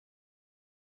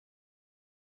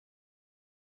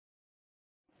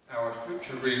Our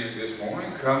scripture reading this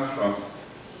morning comes from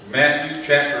Matthew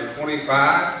chapter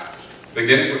 25,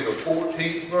 beginning with the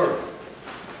 14th verse.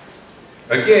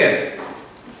 Again,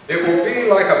 it will be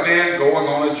like a man going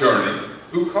on a journey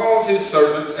who called his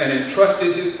servants and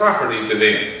entrusted his property to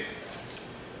them.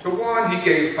 To one he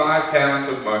gave 5 talents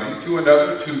of money, to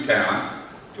another 2 talents,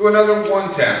 to another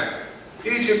 1 talent,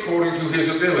 each according to his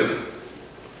ability.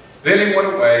 Then he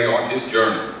went away on his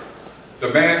journey.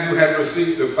 The man who had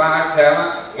received the 5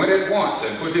 talents went at once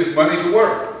and put his money to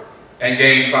work and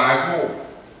gained 5 more.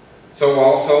 So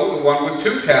also the one with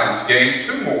 2 talents gained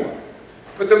 2 more.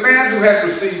 But the man who had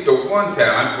received the 1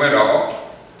 talent went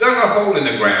off, dug a hole in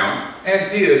the ground,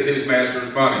 and hid his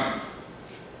master's money.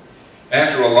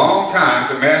 After a long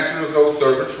time, the master of those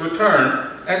servants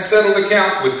returned and settled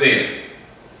accounts with them.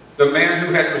 The man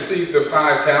who had received the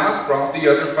 5 talents brought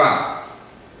the other 5.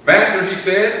 Master, he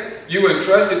said, you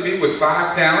entrusted me with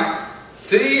 5 talents.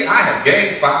 See, I have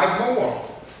gained 5 more.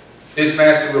 His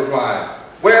master replied,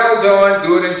 well done,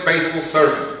 good and faithful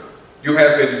servant. You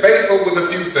have been faithful with a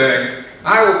few things.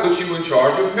 I will put you in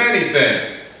charge of many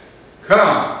things.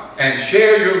 Come and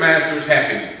share your master's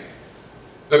happiness.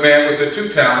 The man with the 2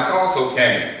 talents also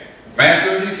came.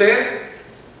 Master, he said,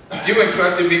 you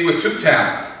entrusted me with 2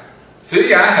 talents.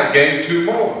 See, I have gained 2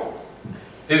 more.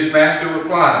 His master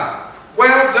replied,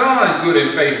 well done, good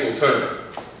and faithful servant.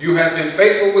 You have been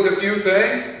faithful with a few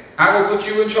things. I will put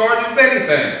you in charge of many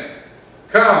things.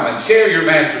 Come and share your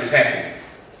master's happiness.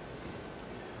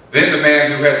 Then the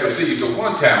man who had received the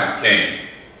 1 talent came.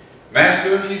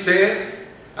 Master, he said,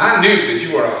 I knew that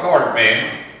you are a hard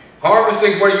man,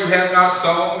 harvesting where you have not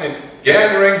sown and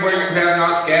gathering where you have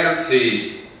not scattered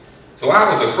seed. So I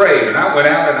was afraid, and I went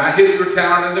out and I hid your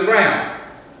talent in the ground.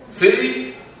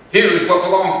 See, here is what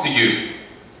belongs to you.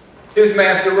 His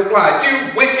master replied,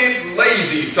 you wicked,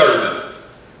 lazy servant.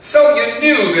 So you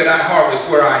knew that I harvest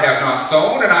where I have not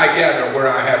sown, and I gather where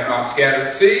I have not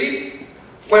scattered seed?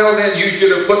 Well, then you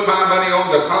should have put my money on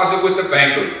deposit with the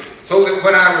bankers, so that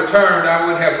when I returned, I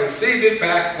would have received it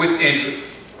back with interest.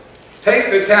 Take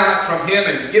the talent from him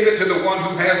and give it to the one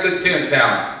who has the 10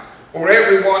 talents. For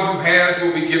everyone who has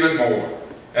will be given more,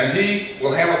 and he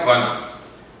will have abundance.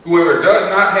 Whoever does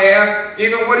not have,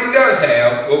 even what he does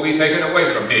have, will be taken away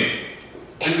from him.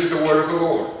 This is the word of the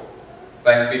Lord.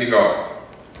 Thanks be to God.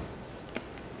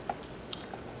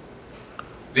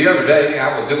 The other day,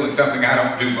 I was doing something I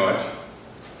don't do much.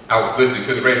 I was listening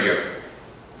to the radio.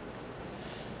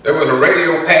 There was a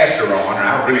radio pastor on, and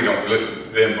I really don't listen to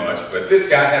them much, but this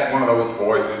guy had one of those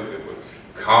voices that was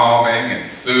calming and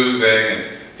soothing,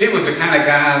 and he was the kind of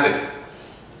guy that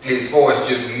his voice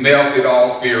just melted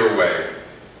all fear away.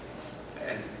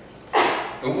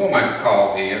 A woman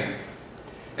called in,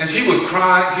 and she was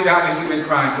crying. She'd obviously been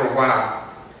crying for a while.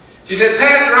 She said,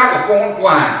 Pastor, I was born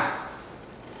blind,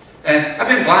 and I've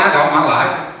been blind all my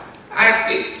life.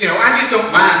 I just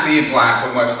don't mind being blind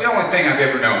so much. It's the only thing I've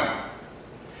ever known.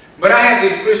 But I have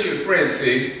these Christian friends,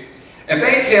 see, and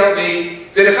they tell me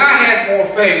that if I had more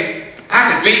faith,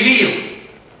 I could be healed.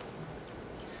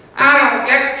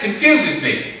 That confuses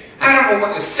me. I don't know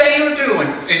what to say or do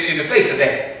in the face of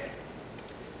that.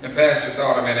 The pastor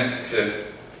thought a minute and said,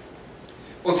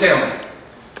 well, tell me,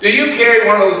 do you carry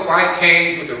one of those white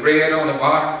canes with the red on the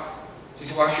bottom? She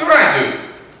said, well, sure I do.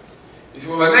 He said,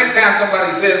 well, the next time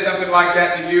somebody says something like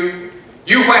that to you,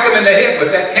 you whack them in the head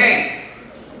with that cane.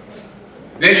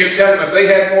 Then you tell them if they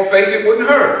had more faith, it wouldn't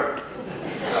hurt.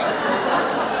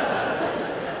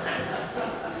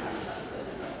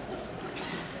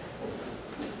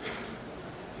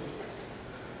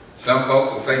 Some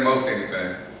folks will say most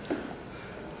anything.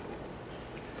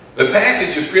 The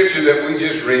passage of scripture that we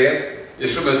just read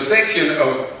is from a section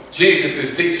of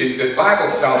Jesus' teachings that Bible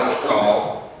scholars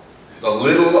call the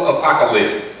Little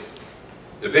Apocalypse.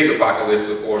 The big apocalypse,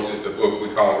 of course, is the book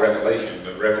we call Revelation,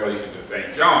 the Revelation to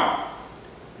St. John.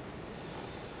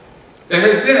 There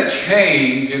has been a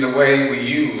change in the way we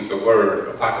use the word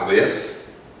apocalypse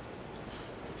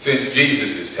since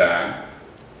Jesus' time.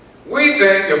 We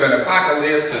think of an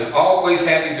apocalypse as always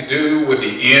having to do with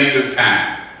the end of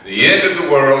time. The end of the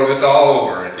world, it's all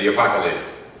over at the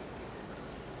apocalypse.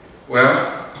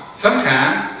 Well,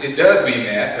 sometimes it does mean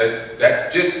that, but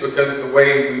that just because of the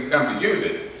way we've come to use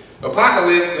it.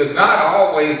 Apocalypse does not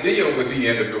always deal with the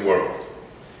end of the world.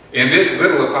 In this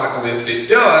little apocalypse it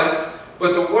does,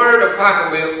 but the word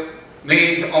apocalypse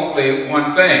means only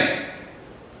one thing: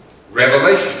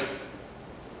 revelation.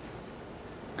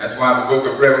 That's why the book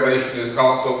of Revelation is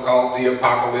also called the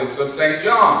Apocalypse of St.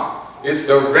 John. It's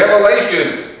the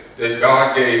revelation that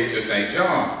God gave to St.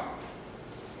 John.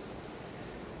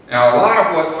 Now, a lot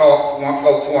of what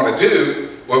folks want to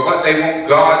do Well, what they want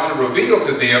God to reveal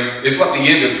to them is what the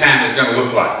end of time is going to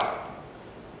look like.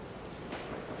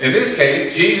 In this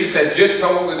case, Jesus had just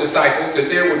told the disciples that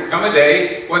there would come a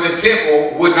day when the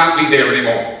temple would not be there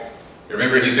anymore.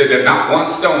 Remember, he said that not one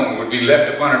stone would be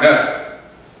left upon another.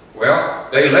 Well,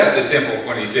 they left the temple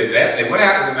when he said that. They went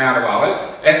out to the Mount of Olives,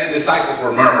 and the disciples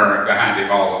were murmuring behind him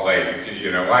all the way.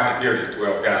 You know, I could hear these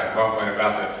 12 guys mumbling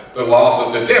about the loss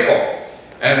of the temple.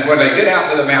 And when they get out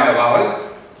to the Mount of Olives,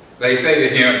 they say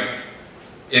to him,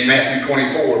 in Matthew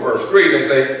 24, verse 3, they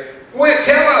say,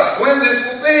 "Tell us when this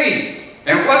will be,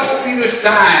 and what will be the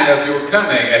sign of your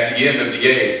coming at the end of the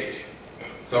age?"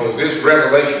 So this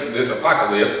revelation, this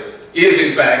apocalypse, is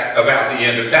in fact about the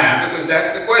end of time, because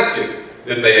that's the question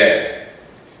that they asked.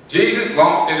 Jesus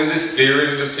launched into this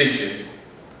series of teachings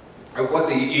of what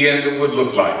the end would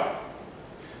look like.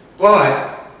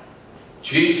 But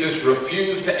Jesus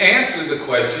refused to answer the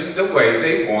question the way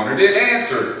they wanted it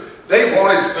answered. They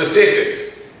wanted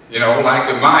specifics. You know, like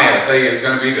the Maya say it's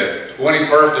going to be the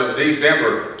 21st of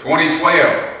December,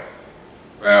 2012.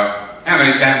 Well, how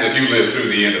many times have you lived through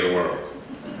the end of the world?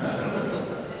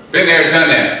 Been there, done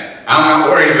that. I'm not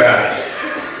worried about it.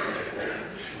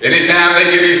 Anytime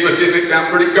they give me specifics, I'm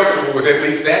pretty comfortable with at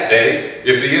least that day.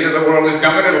 If the end of the world is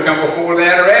coming, it'll come before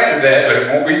that or after that, but it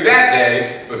won't be that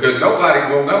day because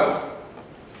nobody will know.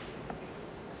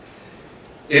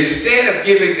 Instead of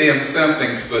giving them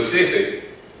something specific,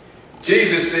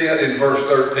 Jesus said in verse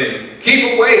 13,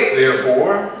 "Keep awake,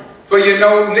 therefore, for you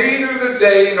know neither the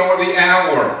day nor the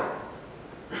hour."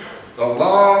 The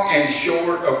long and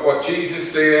short of what Jesus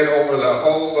said over the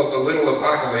whole of the little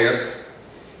apocalypse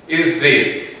is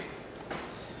this: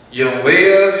 you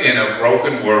live in a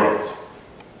broken world.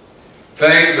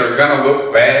 Things are going to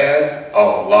look bad a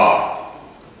lot.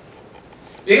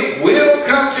 It will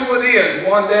come to an end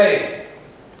one day,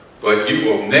 but you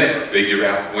will never figure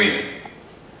out when.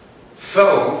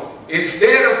 So,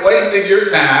 instead of wasting your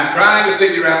time trying to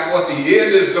figure out what the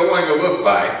end is going to look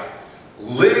like,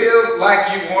 live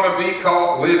like you want to be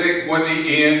caught living when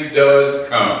the end does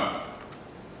come.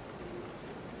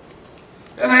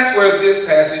 And that's where this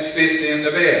passage fits in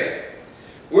the best.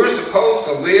 We're supposed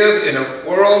to live in a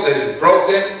world that is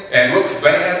broken and looks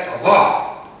bad a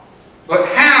lot. But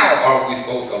how are we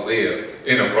supposed to live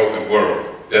in a broken world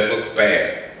that looks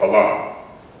bad a lot?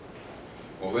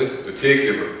 Well, this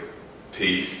particular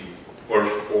piece,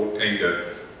 verse 14 to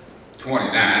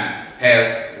 29,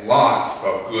 has lots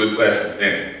of good lessons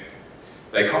in it.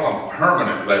 They call them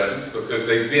permanent lessons because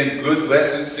they've been good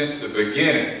lessons since the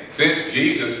beginning. Since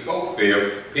Jesus spoke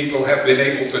them, people have been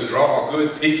able to draw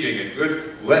good teaching and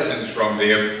good lessons from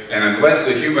them, and unless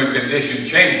the human condition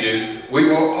changes, we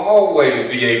will always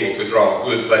be able to draw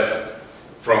good lessons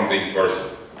from these verses.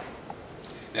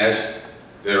 As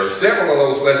there are several of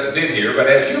those lessons in here, but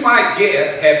as you might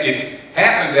guess, if you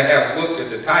happen to have looked at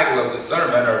the title of the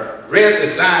sermon or read the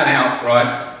sign out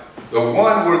front, the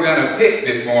one we're going to pick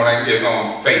this morning is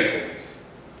on faithfulness.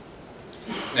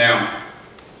 Now,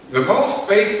 the most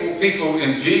faithful people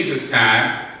in Jesus'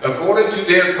 time, according to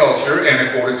their culture and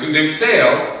according to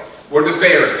themselves, were the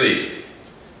Pharisees.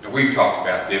 And we've talked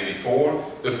about them before.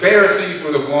 The Pharisees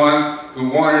were the ones who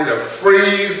wanted to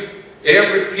freeze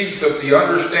every piece of the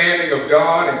understanding of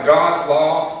God and God's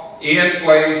law in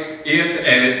place,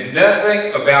 and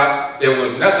there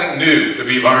was nothing new to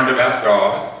be learned about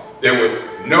God. There was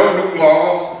no new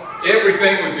laws.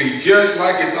 Everything would be just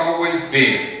like it's always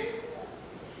been.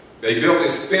 They built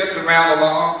this fence around the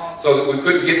law so that we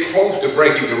couldn't get close to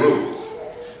breaking the rules,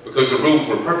 because the rules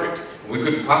were perfect. We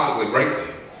couldn't possibly break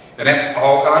them. And that's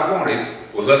all God wanted,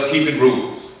 was us keeping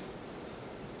rules.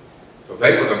 So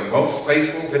they were the most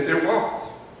faithful that there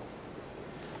was.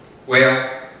 Well,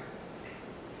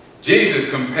 Jesus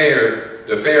compared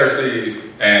the Pharisees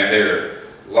and their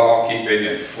law-keeping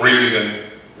and freezing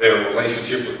their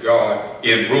relationship with God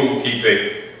in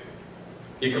rule-keeping.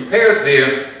 He compared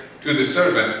them to the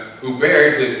servant who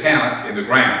buried his talent in the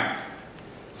ground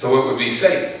so it would be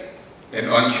safe and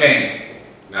unchained.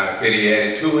 Not a penny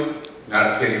added to it, not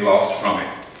a penny lost from it.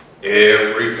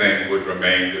 Everything would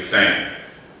remain the same.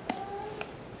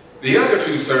 The other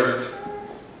two servants,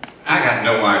 I got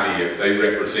no idea if they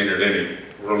represented any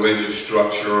religious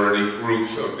structure or any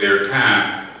groups of their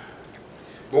time.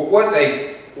 But what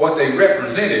they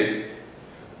represented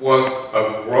was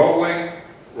a growing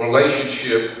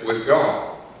relationship with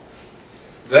God.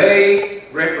 They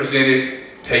represented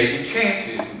taking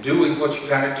chances and doing what you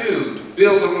got to do to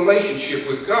build a relationship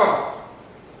with God.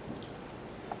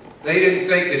 They didn't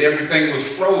think that everything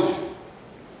was frozen.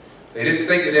 They didn't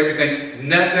think that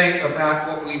nothing about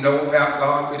what we know about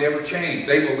God could ever change.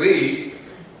 They believed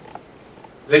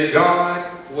that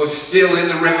God was still in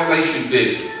the revelation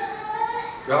business.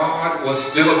 God was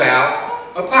still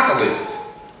about apocalypse,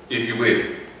 if you will.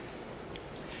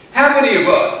 How many of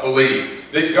us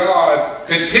believe that God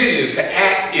continues to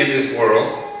act in this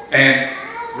world and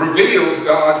reveals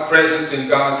God's presence and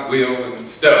God's will and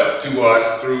stuff to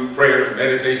us through prayers,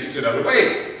 meditations, and other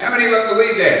ways? How many of us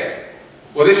believe that?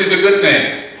 Well, this is a good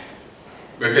thing.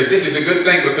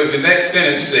 Because the next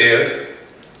sentence says,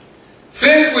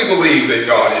 since we believe that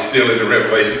God is still in the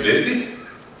revelation business,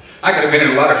 I could have been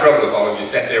in a lot of trouble if all of you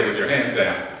sat there with your hands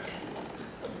down.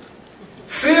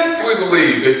 Since we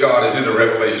believe that God is in the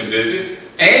revelation business,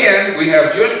 and we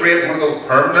have just read one of those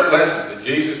permanent lessons that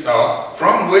Jesus taught,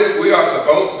 from which we are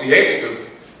supposed to be able to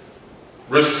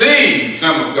receive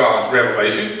some of God's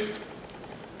revelation,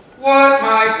 what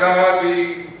might God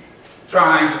be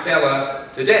trying to tell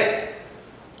us today?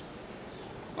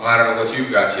 Well, I don't know what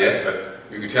you've got yet, but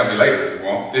you can tell me later if you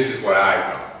want. This is what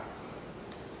I've got.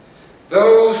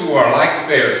 Those who are like the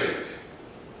Pharisees,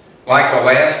 like the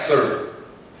last servant,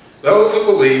 those who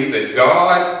believe that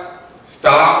God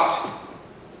stopped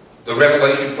the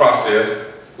revelation process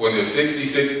when the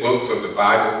 66 books of the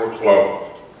Bible were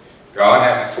closed. God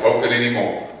hasn't spoken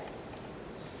anymore.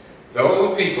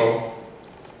 Those people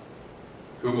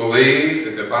who believe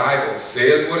that the Bible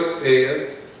says what it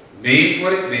says, means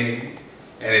what it means,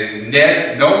 and is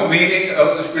no meaning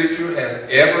of the Scripture has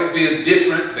ever been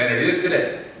different than it is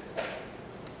today.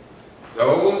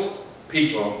 Those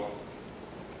people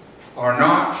are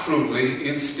not truly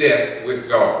in step with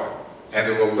God and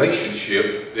the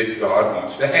relationship that God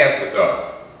wants to have with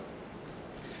us.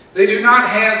 They do not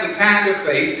have the kind of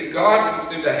faith that God wants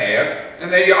them to have,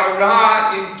 and they are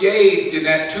not engaged in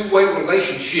that two-way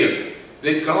relationship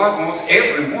that God wants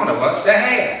every one of us to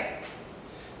have.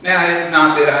 Now, it's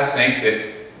not that I think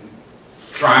that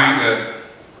trying to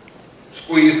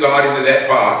squeeze God into that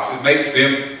box, it makes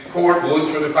them cordwood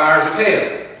for the fires of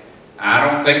hell. I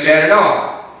don't think that at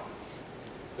all.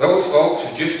 Those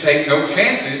folks just take no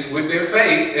chances with their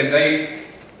faith, and they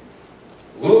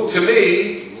look to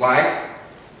me like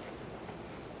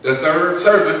the third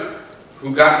servant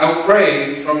who got no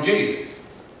praise from Jesus.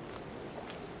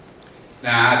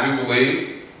 Now, I do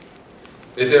believe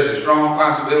that there's a strong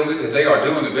possibility that they are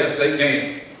doing the best they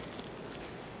can.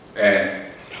 And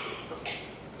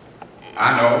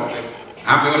I know that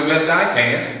I'm doing the best I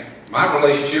can. And my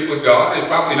relationship with God is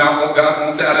probably not what God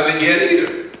wants out of it yet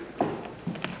either.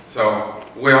 So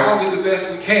we all do the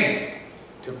best we can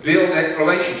to build that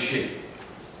relationship.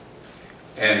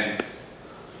 And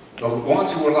the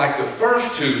ones who are like the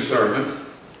first two servants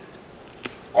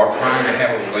are trying to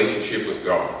have a relationship with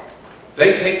God.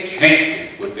 They take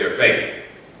chances with their faith.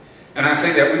 And I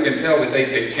say that we can tell that they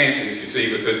take chances, you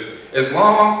see, because as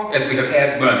long as we have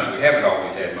had money, we haven't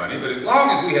always had money, but as long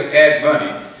as we have had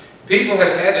money, people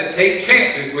have had to take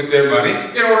chances with their money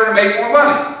in order to make more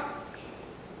money.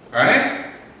 All right?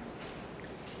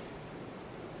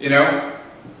 You know,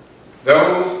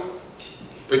 those,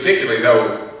 particularly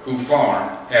those who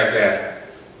farm, have that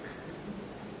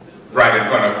right in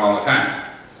front of them all the time.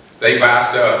 They buy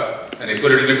stuff and they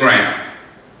put it in the ground.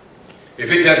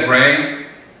 If it doesn't rain,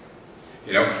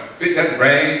 you know, if it doesn't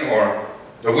rain or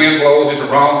the wind blows at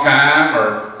the wrong time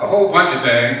or a whole bunch of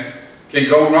things can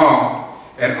go wrong,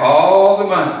 and all the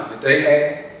money that they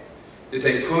had, that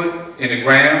they put in the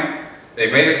ground,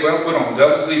 they may as well put on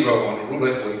 00 on the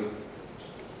roulette wheel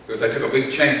because they took a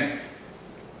big chance.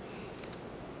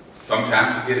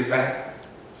 Sometimes you get it back,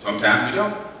 sometimes you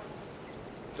don't.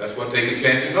 That's what taking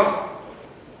chances are.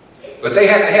 But they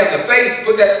have to have the faith to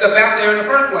put that stuff out there in the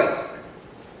first place.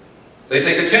 They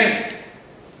take a chance.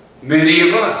 Many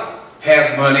of us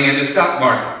have money in the stock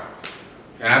market.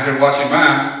 And I've been watching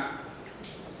mine.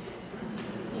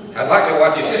 I'd like to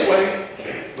watch it this way,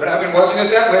 but I've been watching it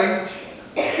that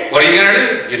way. What are you going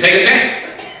to do? You take a chance.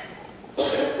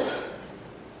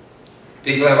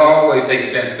 People have always taken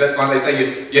chances. That's why they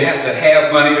say you have to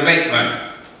have money to make money.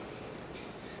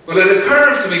 But it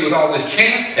occurs to me with all this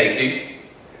chance taking,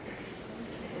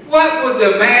 what would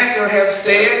the master have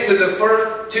said to the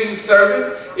first two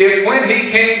servants if when he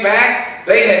came back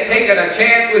they had taken a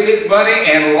chance with his money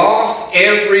and lost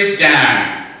every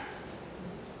dime?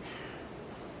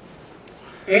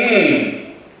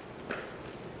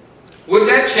 Would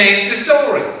that change the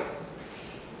story?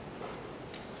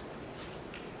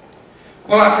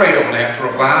 Well, I prayed on that for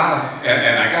a while,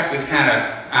 and I got this kind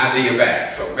of idea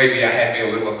back. So maybe I had me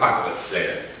a little apocalypse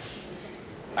there.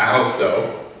 I hope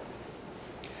so.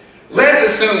 Let's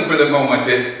assume for the moment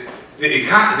that the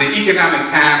economic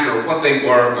times are what they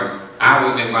were when I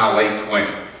was in my late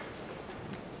 20s.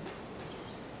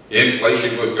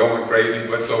 Inflation was going crazy,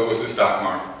 but so was the stock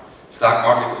market. Stock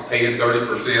market was paying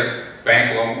 30%.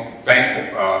 Bank loan,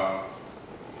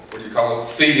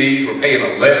 CDs were paying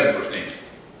 11%.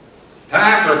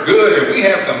 Times are good and we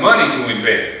have some money to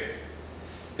invest.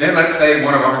 Then let's say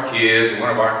one of our kids, one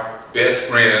of our best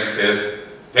friends says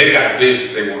they've got a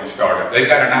business they want to start up. They've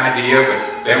got an idea,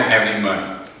 but they don't have any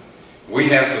money. We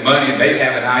have some money and they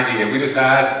have an idea. We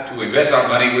decide to invest our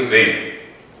money with them.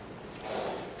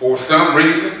 For some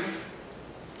reason,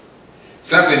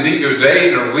 something neither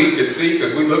they nor we could see,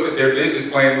 because we looked at their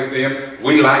business plan with them,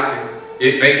 we liked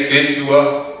it. It made sense to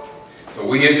us. So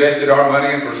we invested our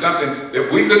money, and for something that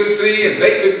we couldn't see and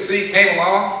they couldn't see came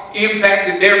along,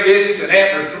 impacted their business, and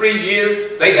after 3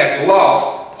 years, they had lost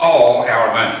all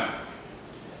our money.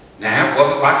 Now, it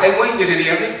wasn't like they wasted any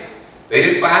of it. They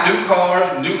didn't buy new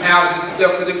cars, new houses and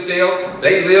stuff for themselves.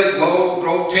 They lived low,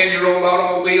 drove 10-year-old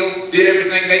automobiles, did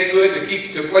everything they could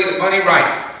to play the money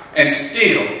right. And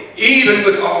still, even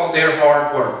with all their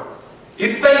hard work,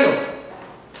 it failed.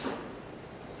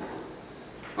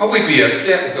 Oh, we'd be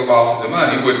upset with the loss of the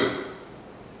money, wouldn't we?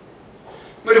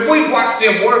 But if we watched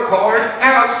them work hard,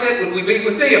 how upset would we be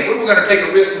with them? We were going to take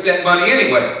a risk with that money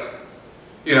anyway.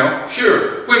 You know,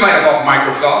 sure, we might have bought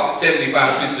Microsoft at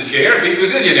 75 cents a share and be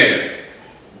bazillionaires.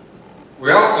 We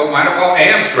also might have bought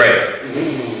Amstrad.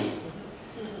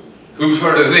 Who's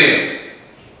heard of them?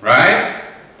 Right?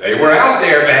 They were out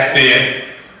there back then.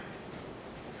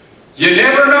 You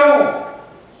never know.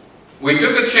 We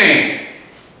took a chance.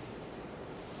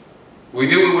 We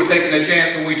knew we were taking a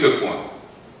chance when we took one.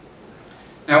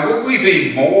 Now, would we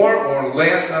be more or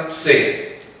less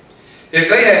upset if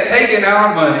they had taken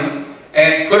our money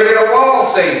and put it in a wall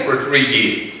safe for 3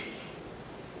 years?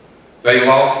 They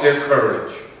lost their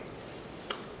courage.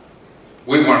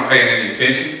 We weren't paying any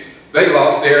attention. They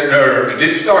lost their nerve and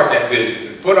didn't start that business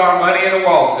and put our money in a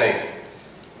wall safe.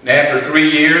 And after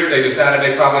 3 years, they decided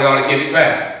they probably ought to give it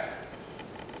back.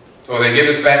 So they give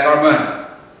us back our money.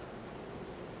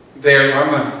 There's our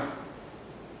money.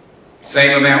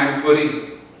 Same amount we put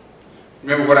in.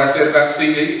 Remember what I said about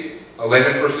CDs?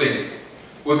 11%.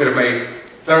 We could have made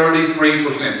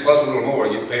 33% plus a little more.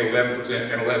 You'd pay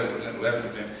 11% and 11%,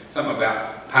 11%. Something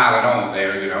about piling on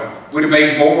there, you know. We'd have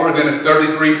made more than a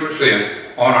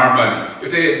 33% on our money.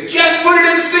 If they had just put it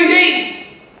in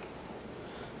CDs,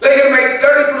 they could have made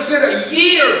 30% a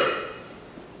year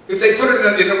if they put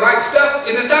it in the right stuff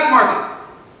in the stock market.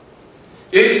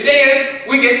 Instead,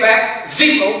 we get back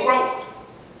zero growth.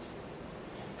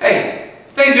 Hey,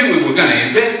 they knew we were going to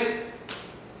invest it.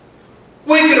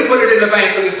 We could have put it in the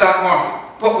bank or the stock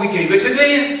market, but we gave it to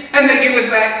them, and they give us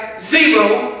back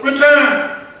zero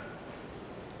return.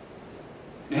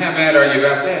 Now, how mad are you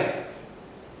about that?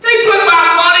 They put my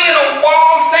money in a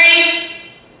wall safe?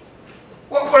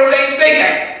 What were they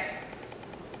thinking?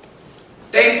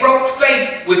 They broke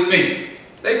faith with me.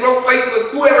 They broke faith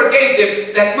with whoever gave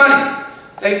them that money.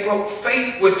 They broke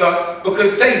faith with us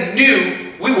because they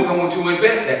knew we were going to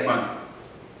invest that money.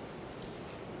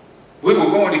 We were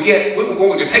going to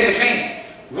take a chance.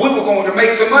 We were going to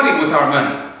make some money with our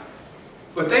money.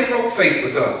 But they broke faith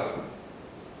with us.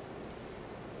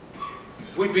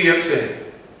 We'd be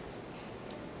upset.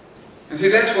 And see,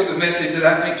 that's what the message that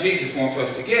I think Jesus wants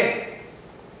us to get.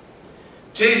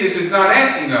 Jesus is not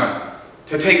asking us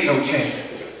to take no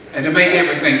chances and to make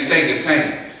everything stay the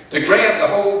same. To grab the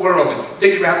whole world and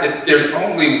figure out that there's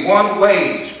only one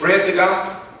way to spread the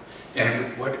gospel.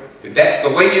 And if that's the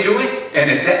way you do it,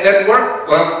 and if that doesn't work,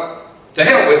 well, to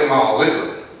hell with them all,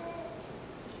 literally.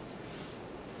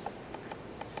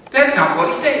 That's not what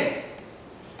he said.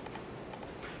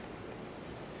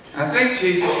 I think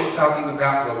Jesus is talking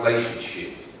about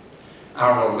relationships.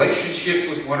 Our relationship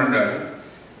with one another.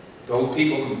 Those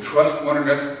people who trust one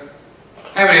another.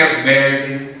 How many of us married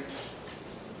here?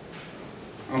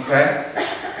 Okay?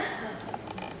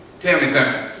 Tell me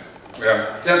something.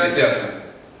 Well, tell yourself something.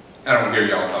 I don't want to hear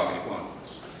y'all talking at once.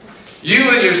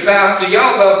 You and your spouse, do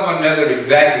y'all love one another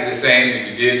exactly the same as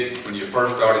you did when you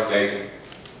first started dating?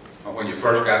 Or when you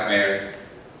first got married?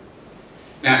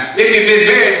 Now, if you've been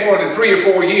married more than 3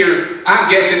 or 4 years,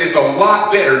 I'm guessing it's a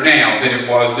lot better now than it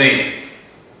was then.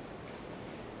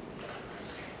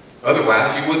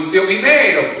 Otherwise, you wouldn't still be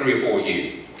married over 3 or 4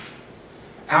 years.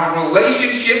 Our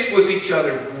relationship with each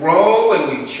other grow and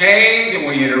we change and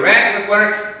we interact with one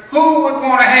another. Who would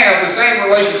want to have the same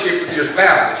relationship with your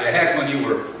spouse that you had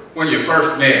when you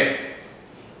first met?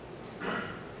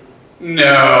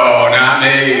 No, not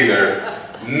me either.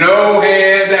 No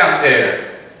hands out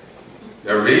there.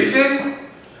 The reason?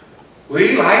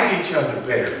 We like each other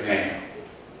better now.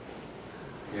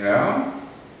 You know?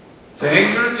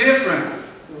 Things are different.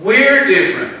 We're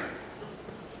different.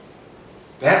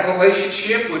 that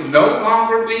relationship would no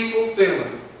longer be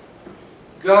fulfilling.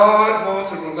 God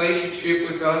wants a relationship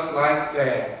with us like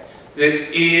that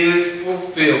is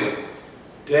fulfilling,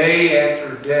 day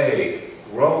after day,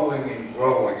 growing and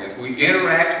growing as we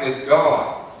interact with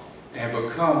God and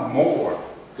become more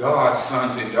God's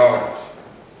sons and daughters.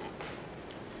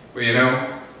 Well, you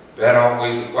know, that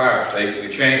always requires taking a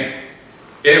chance.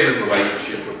 Every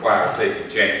relationship requires taking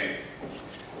chances.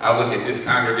 I look at this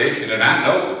congregation and I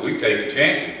know that we've taken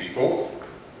chances before.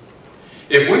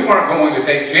 If we weren't going to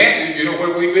take chances, you know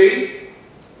where we'd be?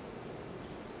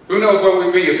 Who knows where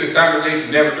we'd be if this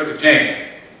congregation never took a chance?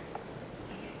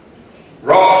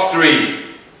 Ross Street.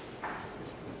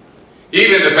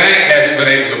 Even the bank hasn't been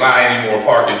able to buy any more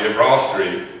parking at Ross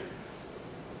Street.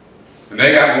 And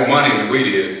they got more money than we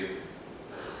did.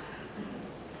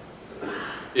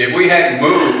 If we hadn't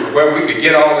moved to where we could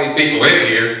get all these people in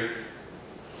here,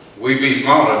 we'd be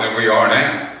smaller than we are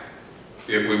now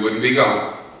if we wouldn't be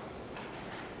gone.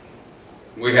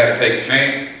 We had to take a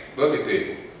chance. Look at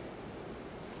this.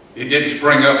 It didn't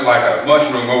spring up like a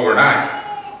mushroom overnight.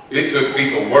 It took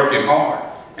people working hard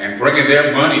and bringing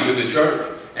their money to the church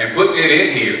and putting it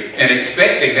in here and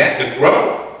expecting that to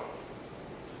grow.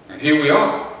 And here we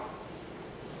are.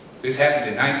 This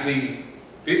happened in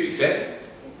 1957.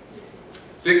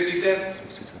 67?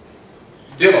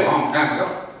 Still a long time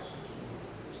ago.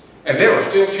 And there are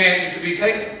still chances to be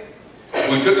taken.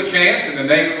 We took a chance in the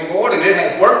name of the Lord and it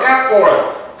has worked out for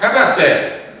us. How about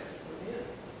that?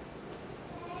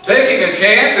 Taking a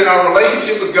chance in our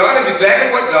relationship with God is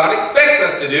exactly what God expects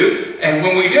us to do. And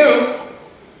when we do,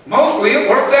 mostly it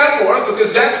works out for us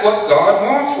because that's what God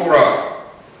wants for us.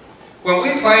 When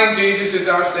we claim Jesus as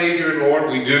our Savior and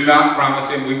Lord, we do not promise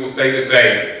Him we will stay the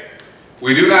same.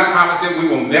 We do not promise Him we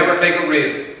will never take a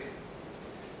risk.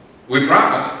 We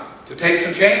promise to take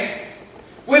some chances.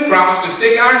 We promise to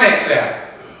stick our necks out.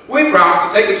 We promise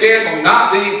to take a chance on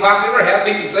not being popular, have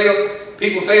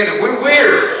people saying that we're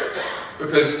weird,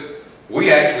 because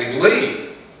we actually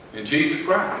believe in Jesus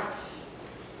Christ.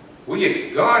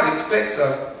 God expects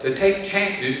us to take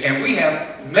chances, and we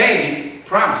have made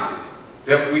promises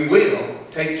that we will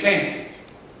take chances.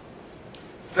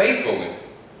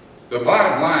 Faithfulness, the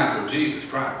bottom line for Jesus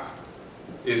Christ,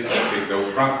 is keeping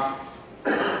those promises.